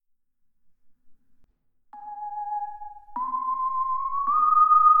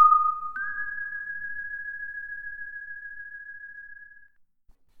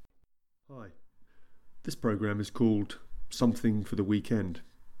programme is called Something for the Weekend.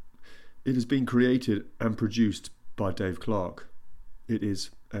 It has been created and produced by Dave Clark. It is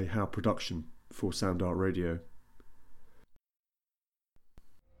a How production for Sound Art Radio.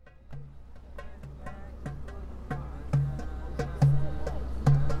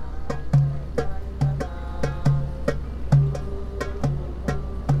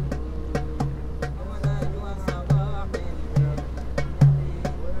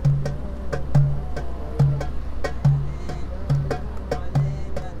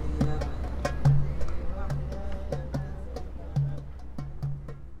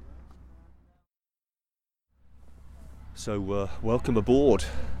 So welcome aboard,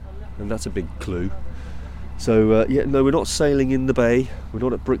 and that's a big clue. So no, we're not sailing in the bay. We're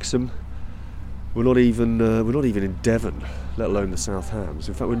not at Brixham. We're not even in Devon, let alone the South Hams.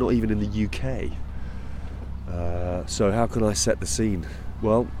 In fact, we're not even in the UK. So how can I set the scene?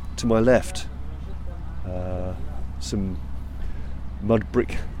 Well, to my left, some mud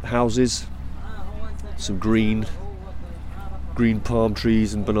brick houses, some green palm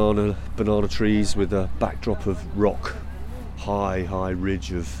trees and banana trees with a backdrop of rock. High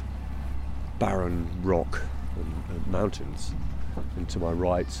ridge of barren rock and mountains. And to my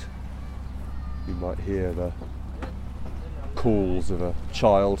right, you might hear the calls of a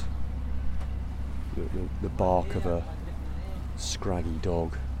child, the bark of a scraggy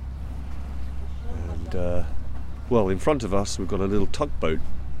dog. And in front of us we've got a little tugboat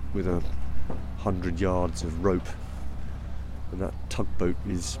with 100 yards of rope, and that tugboat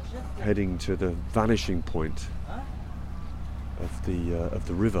is heading to the vanishing point of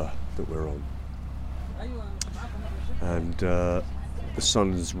the river that we're on, and the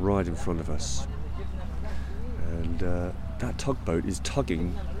sun's right in front of us, and that tugboat is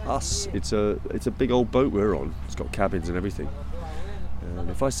tugging us. It's a big old boat we're on. It's got cabins and everything. And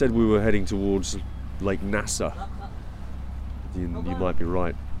if I said we were heading towards Lake Nasser, you might be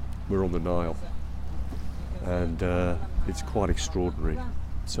right. We're on the Nile, and it's quite extraordinary.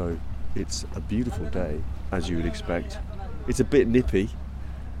 So it's a beautiful day, as you would expect. It's a bit nippy,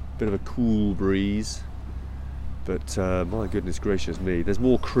 bit of a cool breeze, but my goodness gracious me, there's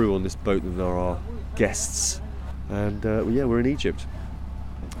more crew on this boat than there are guests. And we're in Egypt,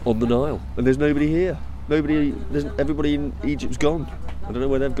 on the Nile, and there's nobody here. Everybody in Egypt's gone. I don't know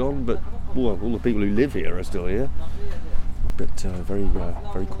where they've gone, but all the people who live here are still here. But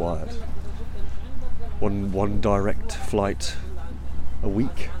very quiet. One direct flight a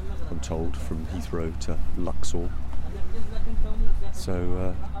week, I'm told, from Heathrow to Luxor.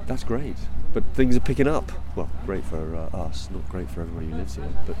 So that's great, but things are picking up. Well, great for us, not great for everybody who lives here,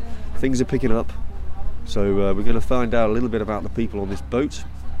 but things are picking up. So we're going to find out a little bit about the people on this boat,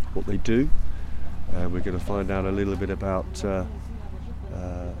 what they do, and we're going to find out a little bit about the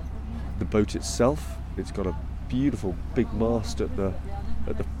boat itself. It's got a beautiful big mast at the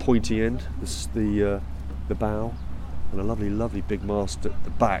pointy end, the bow, and a lovely big mast at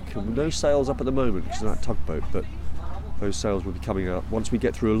the back. And no sails up at the moment because of that tugboat, but those sails will be coming up once we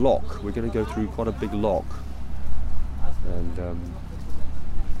get through a lock. We're going to go through quite a big lock, and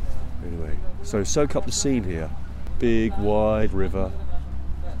anyway, so soak up the scene here. Big wide river,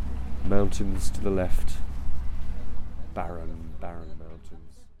 mountains to the left, barren mountains.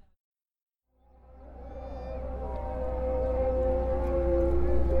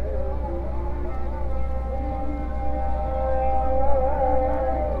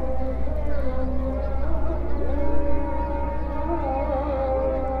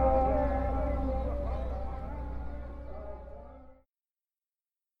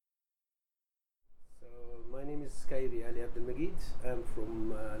 Khairi Ali Abdelmajid. I'm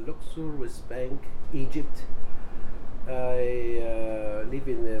from Luxor, West Bank, Egypt. I live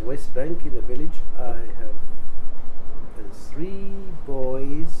in the West Bank in the village. I have 3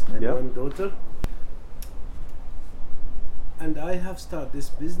 boys and 1 daughter. And I have started this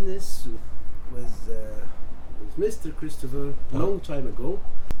business with Mr. Christopher a long time ago.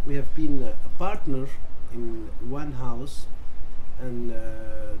 We have been a partner in one house, and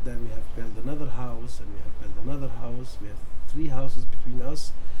then we have built another house, and we have built another house. We have 3 houses between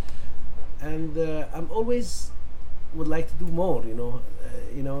us, and I'm always would like to do more.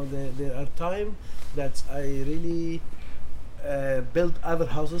 There are times that I really build other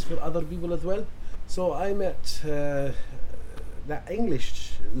houses for other people as well. So I met that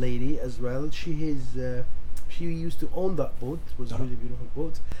English lady as well. She used to own that boat. It was a really beautiful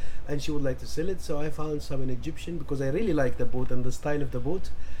boat, and she would like to sell it. So I found some in Egyptian, because I really like the boat and the style of the boat.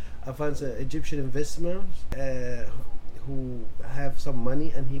 I found some Egyptian investors who have some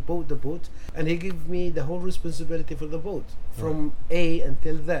money, and he bought the boat, and he gave me the whole responsibility for the boat from A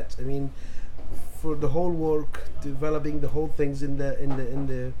until Z. I mean, for the whole work, developing the whole things in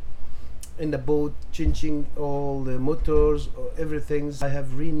the boat, changing all the motors, everything. I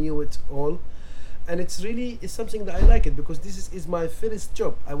have renewed it all, and it's something that I like it, because this is my first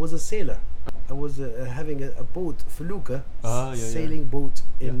job. I was a sailor. I was having a boat, felucca, sailing boat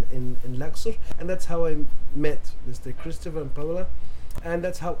in Luxor, and that's how I met Mr. Christopher and Paola, and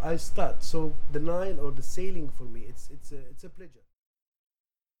that's how I start. So the Nile or the sailing for me, it's a pleasure.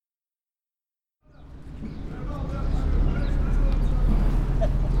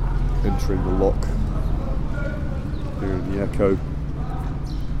 Entering the lock here in the Echo.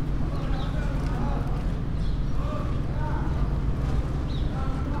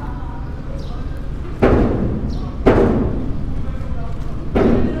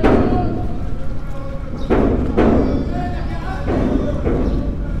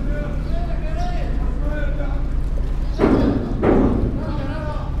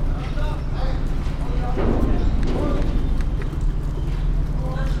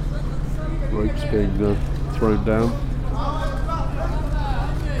 Ropes being thrown down.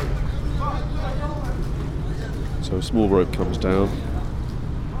 So a small rope comes down,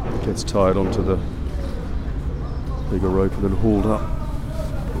 gets tied onto the bigger rope and then hauled up.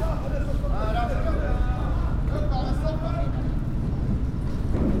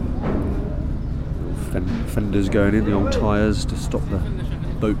 Fenders going in, the old tyres to stop the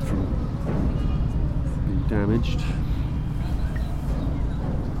boat from being damaged.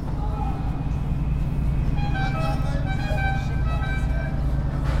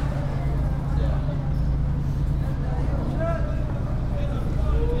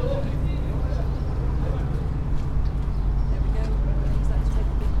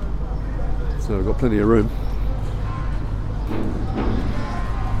 So we've got plenty of room.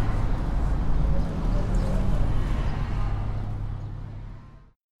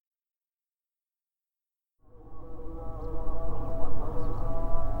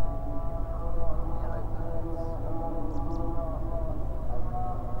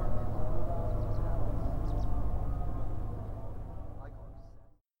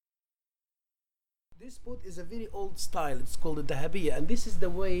 This boat is a very old style. It's called the Dahabiyya, and this is the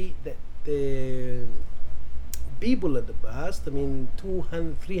way that the people at the past,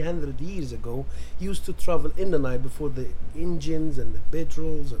 200, 300 years ago, used to travel in the Nile before the engines and the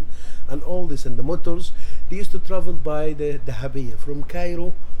petrols and all this and the motors. They used to travel by the Dahabiyya from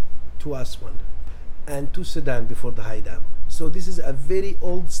Cairo to Aswan and to Sudan before the High Dam. So this is a very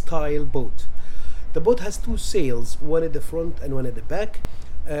old style boat. The boat has two sails, one at the front and one at the back.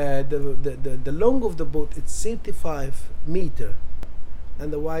 The long of the boat is 35 meter,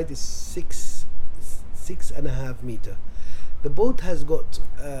 and the wide is six and a half meter. The boat has got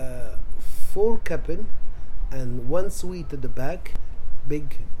 4 cabin and 1 suite at the back,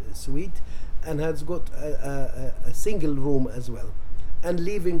 big suite, and has got a single room as well, and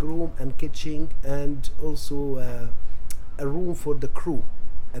living room and kitchen, and also a room for the crew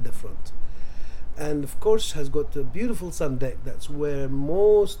at the front. And of course has got a beautiful sun deck. That's where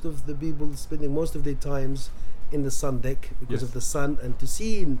most of the people spending most of their times, in the sun deck, because of the sun, and to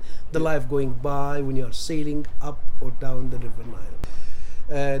see the life going by when you are sailing up or down the River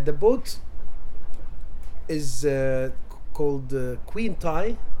Nile. The boat is called Queen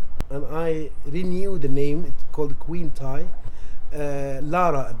Ty, and I renew the name. It's called Queen Ty.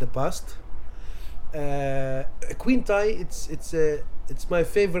 Lara at the past. Queen Ty, it's my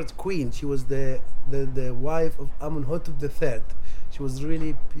favorite queen. She was the wife of Amenhotep III. She was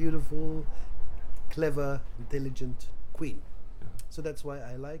really beautiful, clever, intelligent queen. So that's why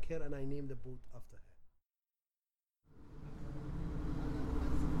I like her, and I named the boat after her.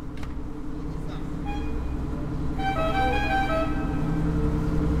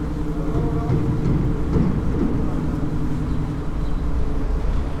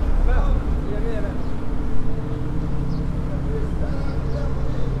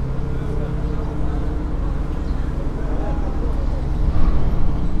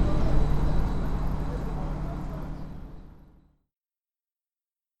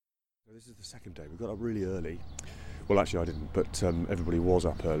 This is the second day. We got up really early. Well, actually I didn't, but everybody was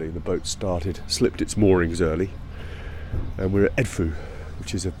up early. The boat slipped its moorings early, and we're at Edfu,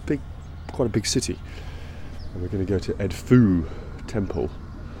 which is quite a big city. And we're going to go to Edfu Temple,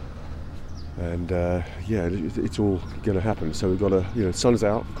 and it's all going to happen. So we've got the sun's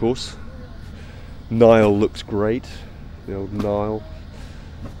out, of course. Nile looks great, the old Nile,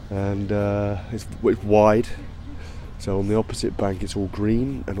 and it's wide. So on the opposite bank it's all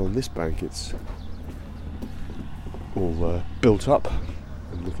green, and on this bank it's all built up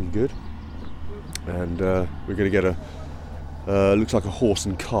and looking good. And we're going to get a looks like a horse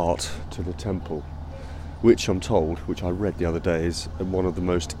and cart to the temple, which I'm told, which I read the other day, is one of the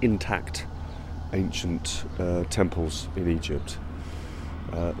most intact ancient temples in Egypt.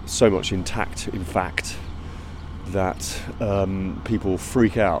 So much intact, in fact, that people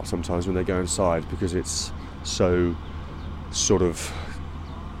freak out sometimes when they go inside because it's so sort of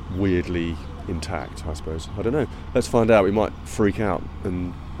weirdly intact, I suppose. I don't know. Let's find out. We might freak out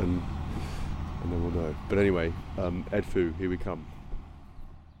and then we'll know. But anyway, Edfu, here we come.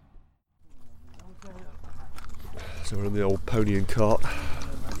 So we're on the old pony and cart.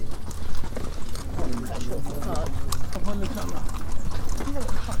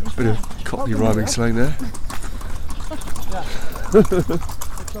 Bit of Cockney rhyming slang there.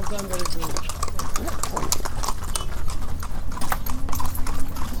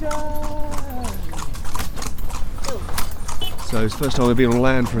 So it's the first time I've been on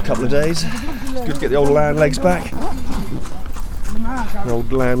land for a couple of days. It's good to get the old land legs back. The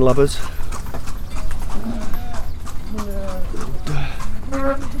old land lubbers.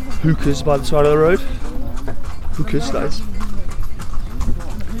 Hookahs by the side of the road. Hookahs, that is.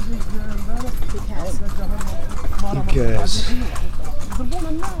 Who cares?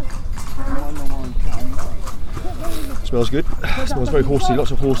 Smells good. Smells very horsey.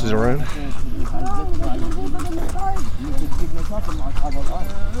 Lots of horses around.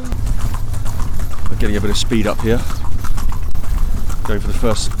 I'm getting a bit of speed up here. Going for the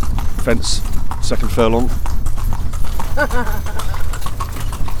first fence, second furlong.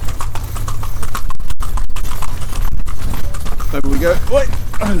 Over we go. Wait.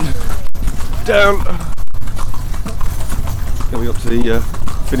 Down. Going up to the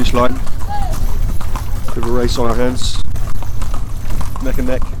finish line. Bit of a race on our hands. Neck and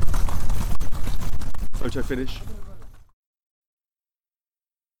neck. Photo finish.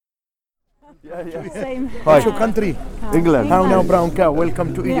 Yeah. Same. Hi. What's your country? England. How now, brown cow?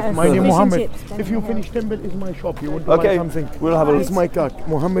 Welcome to Egypt. Yes. My name Fish and Mohammed. chips. If you finish temple, is my shop. You want to Okay, buy something? we'll have a This is my card.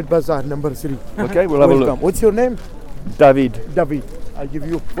 Mohammed Bazaar, number 3. Okay, we'll have a Welcome. look. What's your name? David. David. I give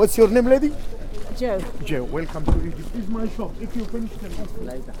you. What's your name, lady? Joe. Joe. Welcome to Egypt. This is my shop. If you finish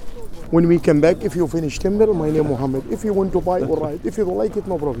temple. When we come back, if you finish temple, my name Mohammed. If you want to buy, all right. If you don't like it,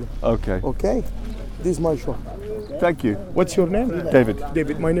 no problem. Okay. Okay. This is my shop. Thank you. What's your name? David.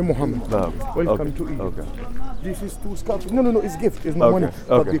 David. My name Mohammed. No. Welcome Okay. to Egypt. Okay. This is 2 scarves. No, it's gift. It's no Okay, money.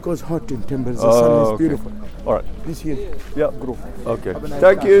 okay. But because hot in temple, the Oh, sun is okay. beautiful. All right. This here. Yeah. Grow. Okay.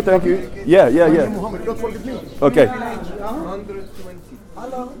 Thank you. Yeah. Mohammed, don't forget me. Okay. 120.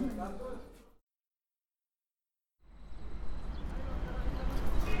 Hello.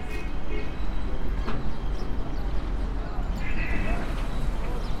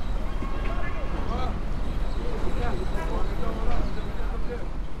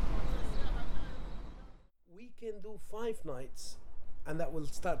 We can do 5 nights, and that will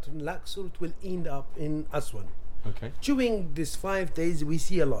start in Luxor. It will end up in Aswan. Okay. During these 5 days, we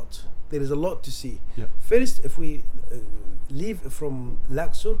see a lot. There is a lot to see. Yeah. First, if we leave from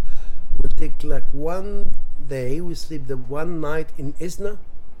Luxor, we'll take like 1 day. We sleep the 1 night in Isna,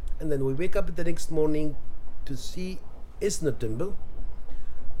 and then we wake up the next morning to see Isna Temple,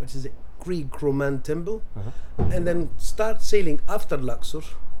 which is a Greek-Roman temple, and then start sailing after Luxor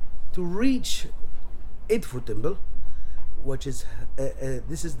to reach Edfu Temple, which is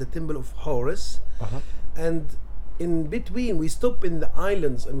this is the temple of Horus, and in between we stop in the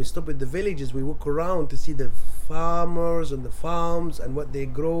islands and we stop in the villages. We walk around to see the farmers and the farms and what they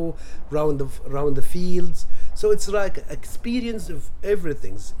grow around the fields. So it's like an experience of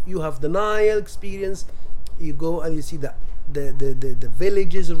everything. You have the Nile experience. You go and you see the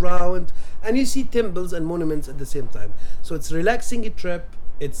villages around, and you see temples and monuments at the same time. So it's relaxing a trip.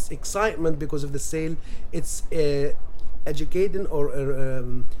 It's excitement because of the sail. It's educating or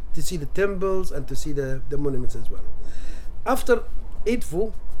to see the temples and to see the monuments as well. After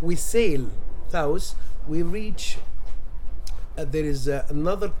Edfu, we sail south. We reach. There is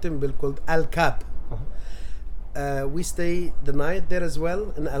another temple called Al-Kab. We stay the night there as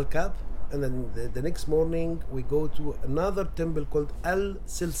well in Al-Kab. And then the next morning we go to another temple called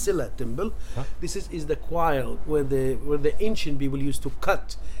Al-Silsila temple. This is the quarry where the ancient people used to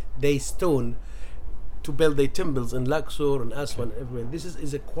cut their stone to build their temples in Luxor and Aswan everywhere. This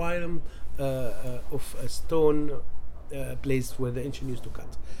is a quarry of a stone place where the ancient used to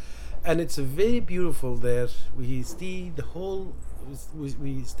cut, and it's very beautiful there. We stay the whole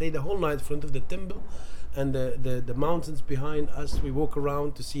night in front of the temple. And the mountains behind us, we walk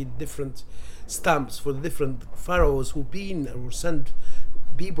around to see different stamps for the different pharaohs who've been or sent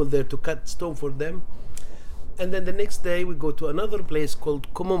people there to cut stone for them. And then the next day we go to another place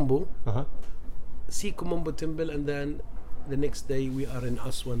called Komombo, see Komombo temple, and then the next day we are in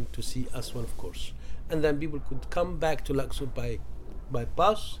Aswan to see Aswan, of course. And then people could come back to Luxor by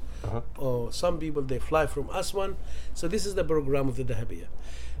bus, or some people they fly from Aswan. So this is the program of the Dahabiya.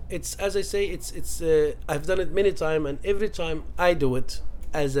 It's, as I say, it's I've done it many times, and every time I do it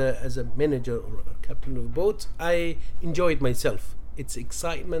as a manager or a captain of a boat, I enjoy it myself. It's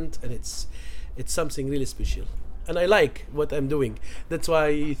excitement, and it's something really special, and I like what I'm doing. That's why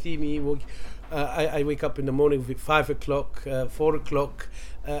you see me I wake up in the morning at 5 o'clock, 4 o'clock,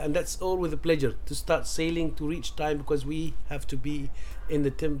 and that's all with a pleasure to start sailing, to reach time, because we have to be in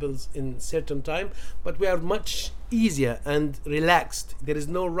the temples in certain time, but we are much easier and relaxed. There is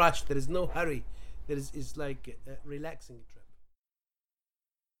no rush, there is no hurry. It's like a relaxing trip.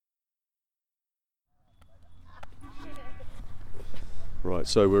 Right,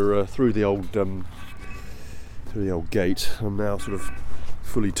 so we're through the old gate. I'm now sort of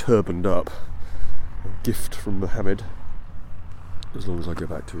fully turbaned up. A gift from Mohammed, as long as I go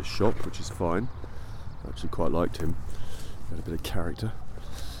back to his shop, which is fine. I actually quite liked him. He had a bit of character.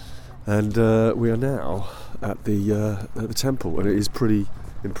 And we are now at the temple, and it is pretty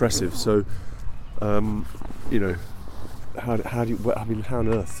impressive. So, you know, how on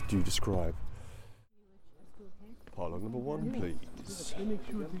earth do you describe? Pylon number 1, please. Make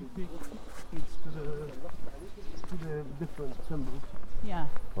sure they take kids to the different symbols. Yeah.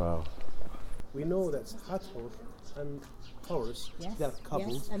 Wow. We know that's Hathor and Horus. Yes, They're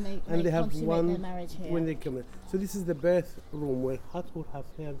couples, yes, and they have consummate one their marriage here. when they come in. So this is the birth room where Hathor have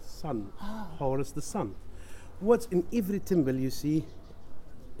her son, Horus the son. What's in every temple you see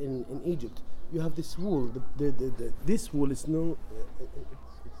in Egypt? You have this wall. This wall is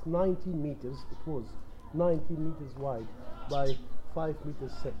it's 19 meters. It was 19 meters wide by 5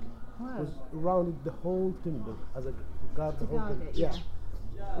 meters thick. Wow. It was around the whole temple as a guard the whole guard temple. it, yeah.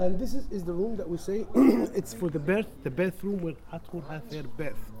 And this is the room that we say it's for the birth room where Hathor has her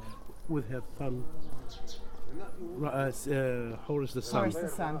birth with her son, Horus the son. Horus the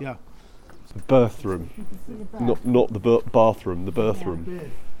son. Yeah. The birth room, not the bathroom, the birth room.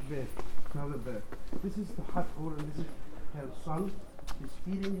 Birth. Now the birth. This is the Hathor, and this is her son. He's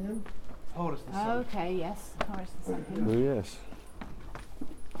feeding him. Horus the son. Okay, yes. Horus the son. Oh yes.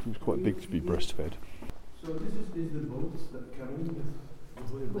 He's quite big to be breastfed. So this is the boats that come in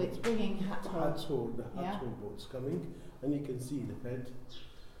with Which bringing Hathor. the Hathor boats coming, and you can see the head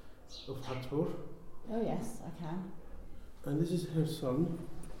of Hathor. Oh yes, I can. And this is her son.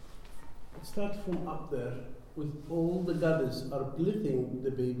 Start from up there with all the goddess are uplifting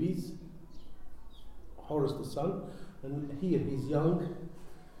the babies. Horus the son, and here he's young,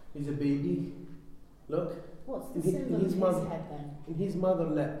 he's a baby. Look. What's the In symbol his of mother- his head then? In his mother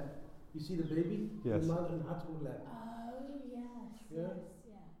lap. You see the baby? Yes. The mother in Hathor lap. Oh yes. Yeah. Yes,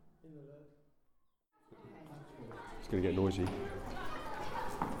 yeah. In the lap. It's going to get noisy.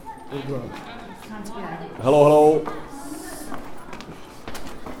 It's time to go. Hello.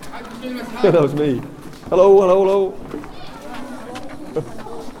 That was me. Hello.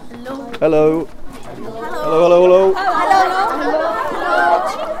 Hello.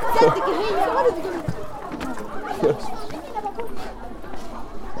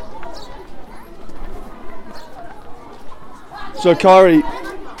 So, Kari,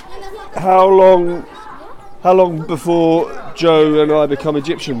 how long before Joe and I become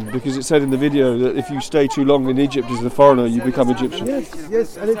Egyptian? Because it said in the video that if you stay too long in Egypt as a foreigner, you become Egyptian.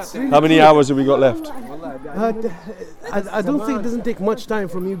 Yes, and it's really How many hours have we got left? I don't think it doesn't take much time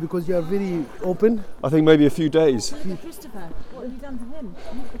from you because you are very open. I think maybe a few days. Christopher, what have you done to him?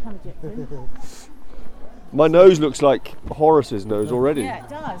 He's become Egyptian. My nose looks like Horus's nose already. Yeah, it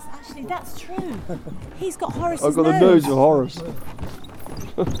does. Actually, that's true. He's got Horus's I've got the nose of Horus.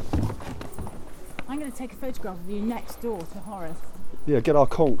 I'm going to take a photograph of you next door to Horus. Yeah, get our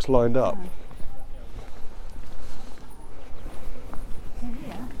conchs lined up. So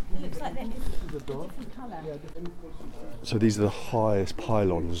here, it looks like they're different colour. So these are the highest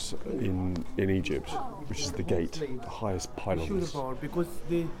pylons in Egypt, which is the gate. The highest pylons. Because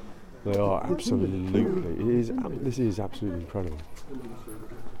They are absolutely. This is absolutely incredible.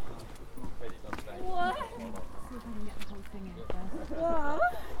 What?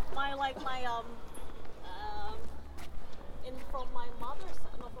 From my mother's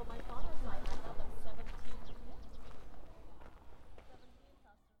side, not from my father's side, I have a 17.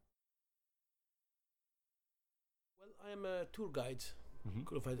 Well, I am a tour guide.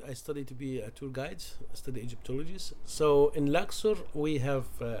 Qualified. I study to be a tour guide. I study Egyptologists. So in Luxor we have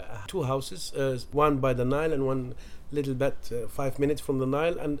 2 houses, one by the Nile and one little bit 5 minutes from the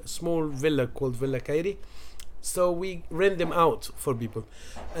Nile, and a small villa called Villa Cairi. So we rent them out for people,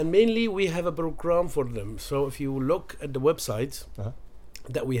 and mainly we have a program for them. So if you look at the website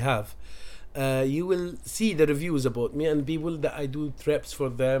that we have, you will see the reviews about me and people that I do trips for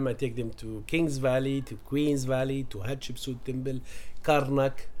them. I take them to Kings Valley, to Queens Valley, to Hatshepsut Temple,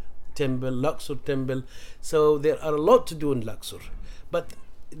 Karnak Temple, Luxor Temple. So there are a lot to do in Luxor, but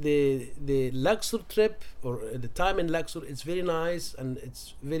the Luxor trip, or the time in Luxor, it's very nice and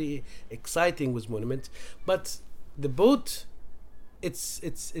it's very exciting with monuments. But the boat,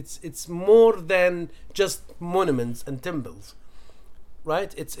 it's more than just monuments and temples,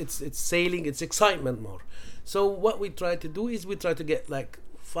 right? It's sailing, it's excitement more. So what we try to do is we try to get like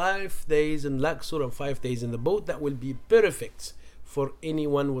 5 days in Luxor and 5 days in the boat. That will be perfect for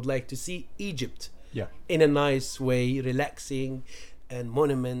anyone who would like to see Egypt in a nice way, relaxing, and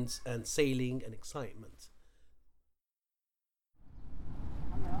monuments and sailing and excitement.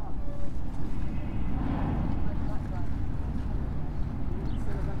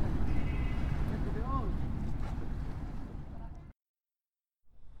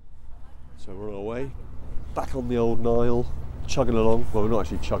 So we're on our way back on the old Nile, chugging along. Well, we're not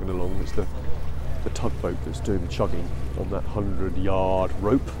actually chugging along, it's the tugboat that's doing the chugging on that 100-yard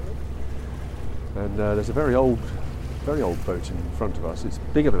rope. And there's a very old boat in front of us. It's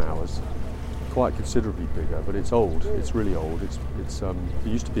bigger than ours, quite considerably bigger, but it's old. It's really old. It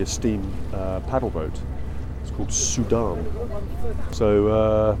used to be a steam paddle boat. It's called Sudan.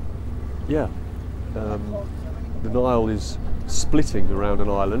 So the Nile is splitting around an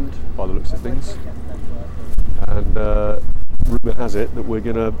island by the looks of things, and rumour has it that we're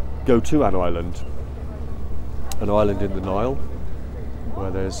going to go to an island in the Nile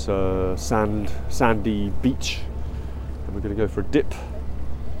where there's sandy beach. We're going to go for a dip,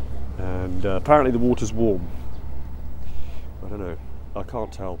 and apparently the water's warm. I don't know, I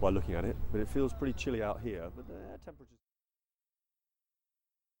can't tell by looking at it, but it feels pretty chilly out here, but the temperatures.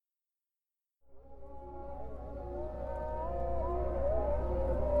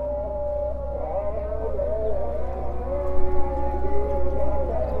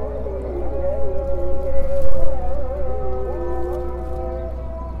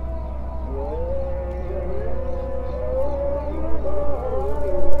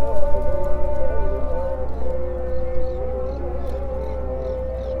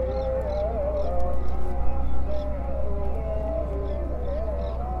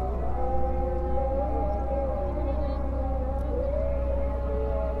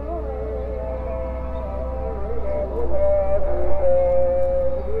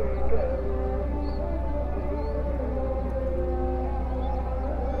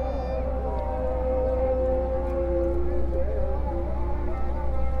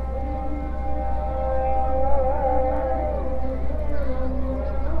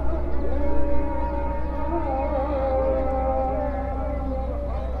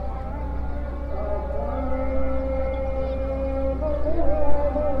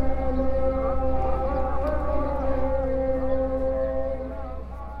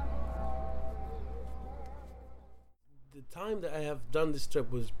 Time that I have done this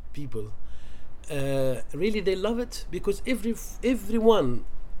trip with people, really they love it, because everyone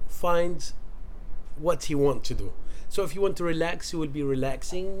finds what he wants to do. So if you want to relax, you will be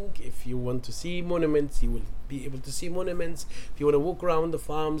relaxing. If you want to see monuments, you will be able to see monuments. If you want to walk around the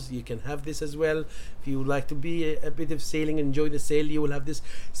farms, you can have this as well. If you would like to be a bit of sailing, enjoy the sail, you will have this.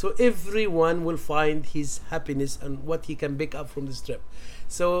 So everyone will find his happiness and what he can pick up from this trip.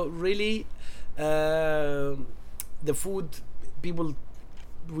 So really, the food,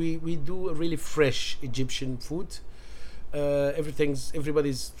 we do a really fresh Egyptian food.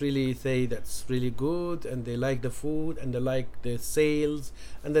 Everybody's really say that's really good, and they like the food, and they like the sails,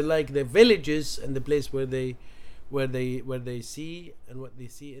 and they like the villages and the place where they see and what they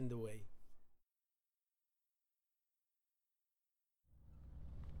see in the way.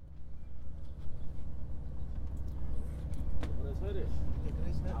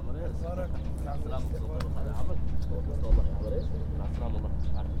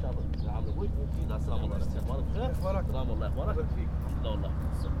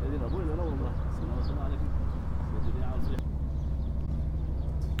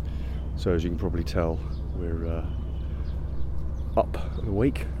 So as you can probably tell, we're up and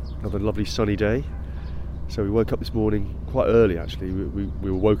awake. Another lovely sunny day. So we woke up this morning quite early actually.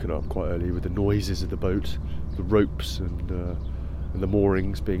 We were woken up quite early with the noises of the boat, the ropes and the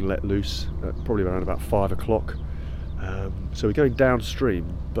moorings being let loose at probably around about 5 o'clock. So we're going downstream,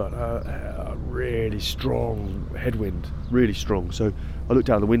 but a really strong headwind, really strong. So I looked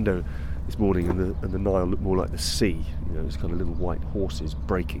out the window this morning, and the Nile looked more like the sea. You know, it's kind of little white horses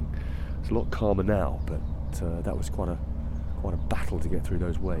breaking. It's a lot calmer now, but that was quite a battle to get through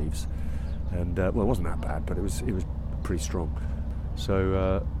those waves. And well, it wasn't that bad, but it was pretty strong.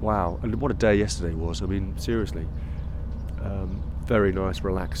 So wow, and what a day yesterday was. I mean, seriously, very nice,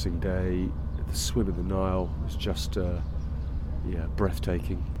 relaxing day. The swim in the Nile was just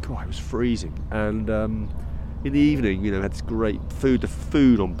breathtaking. God, it was freezing. And in the evening, had this great food. The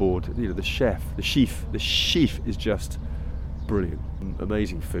food on board, the chef is just brilliant,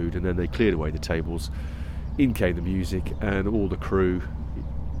 amazing food. And then they cleared away the tables. In came the music, and all the crew,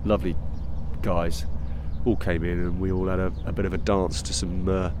 lovely guys, all came in, and we all had a bit of a dance to some,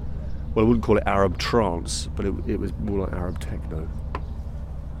 well, I wouldn't call it Arab trance, but it was more like Arab techno.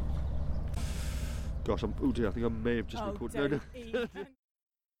 Gosh, oh dear, I think I may have just recorded. No.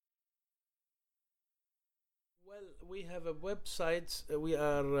 Well, we have a website. We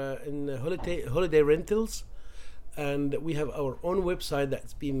are in holiday rentals, and we have our own website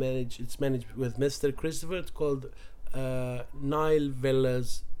that's being managed. It's managed with Mr. Christopher. It's called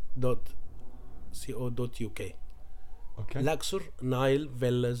nilevillas.co.uk. Okay. Luxor,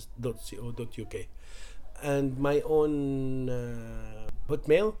 nilevillas.co.uk. And my own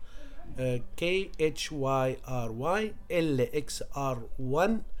hotmail,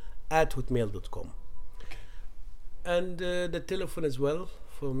 KHYRYLXR1 and the telephone as well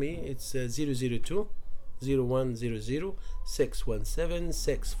for me, it's 002 0100 617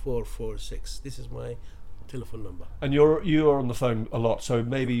 6446. This is my telephone number. And you are on the phone a lot, so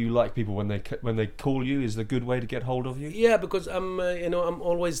maybe you like people when they call you. Is the good way to get hold of you? Yeah, because I'm I'm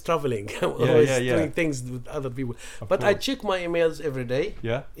always traveling. I'm always doing things with other people. But I check my emails every day.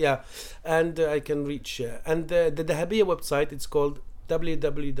 Yeah, and I can reach. And the Dahabiyya website, it's called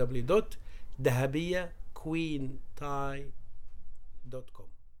www.dahabiyyaqueenthai.com.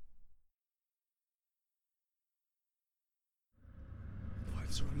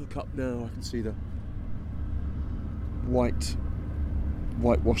 So I look up now, I can see the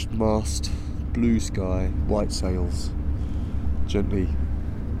whitewashed mast, blue sky, white sails, gently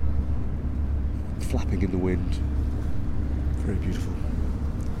flapping in the wind. Very beautiful.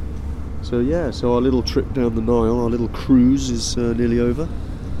 So so our little trip down the Nile, our little cruise is nearly over.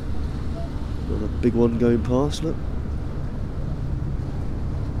 Got a big one going past, look.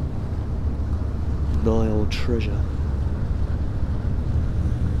 Nile treasure.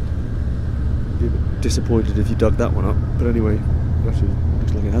 Be a bit disappointed if you dug that one up, but anyway, actually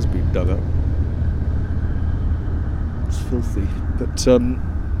looks like it has been dug up. It's filthy, but so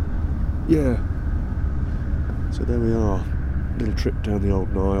there we are, little trip down the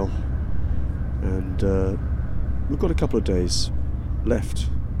old Nile, and we've got a couple of days left,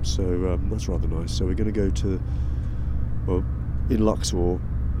 so that's rather nice. So we're going to go to, well, in Luxor,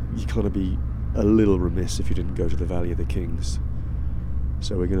 you kind of be a little remiss if you didn't go to the Valley of the Kings.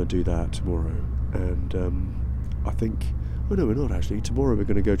 So we're going to do that tomorrow, and I think, oh no, we're not actually. Tomorrow we're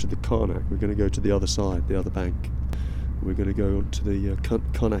going to go to the Karnak. We're going to go to the other side, the other bank. We're going to go to the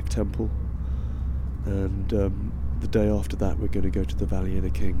Karnak temple, and the day after that we're going to go to the Valley of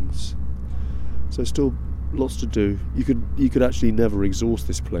the Kings. So still lots to do. You could actually never exhaust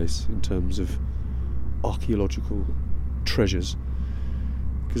this place in terms of archaeological treasures,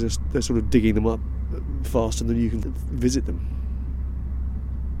 because they're sort of digging them up faster than you can visit them.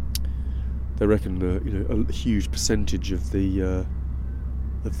 They reckon a huge percentage of the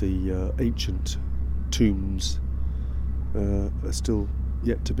ancient tombs are still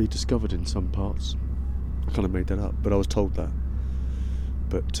yet to be discovered in some parts. I kind of made that up, but I was told that.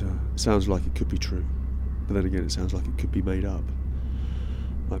 But it sounds like it could be true. But then again, it sounds like it could be made up,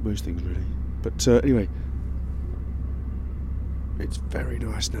 like most things really. But anyway, it's very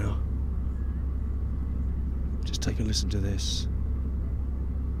nice now. Just take a listen to this.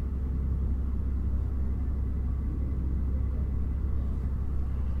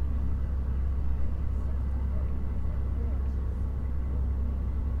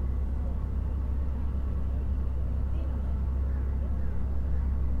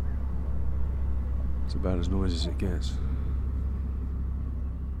 It's about as noisy as it gets.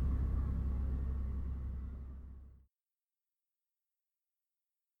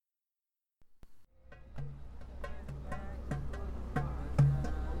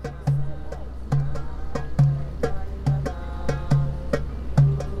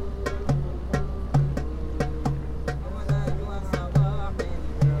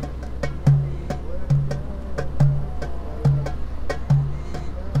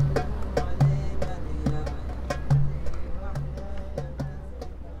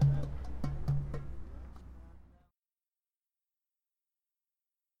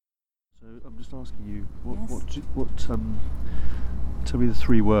 So I'm just asking you, what Tell me the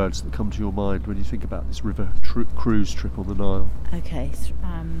 3 words that come to your mind when you think about this river cruise trip on the Nile. Okay.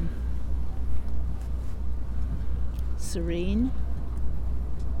 Serene,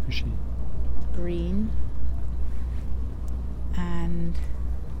 Who's she? green, and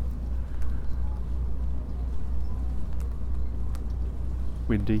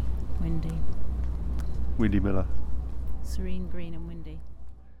Windy. windy. Windy Miller. Serene, green, and windy.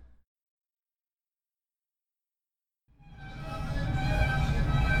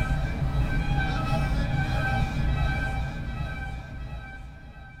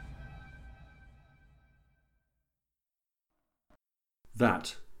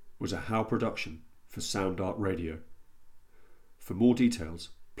 That was a How production for Sound Art Radio. For more details,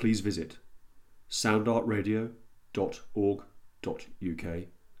 please visit soundartradio.org.uk,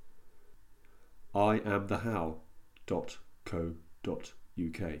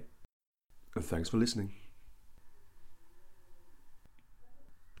 iamthehow.co.uk. And thanks for listening.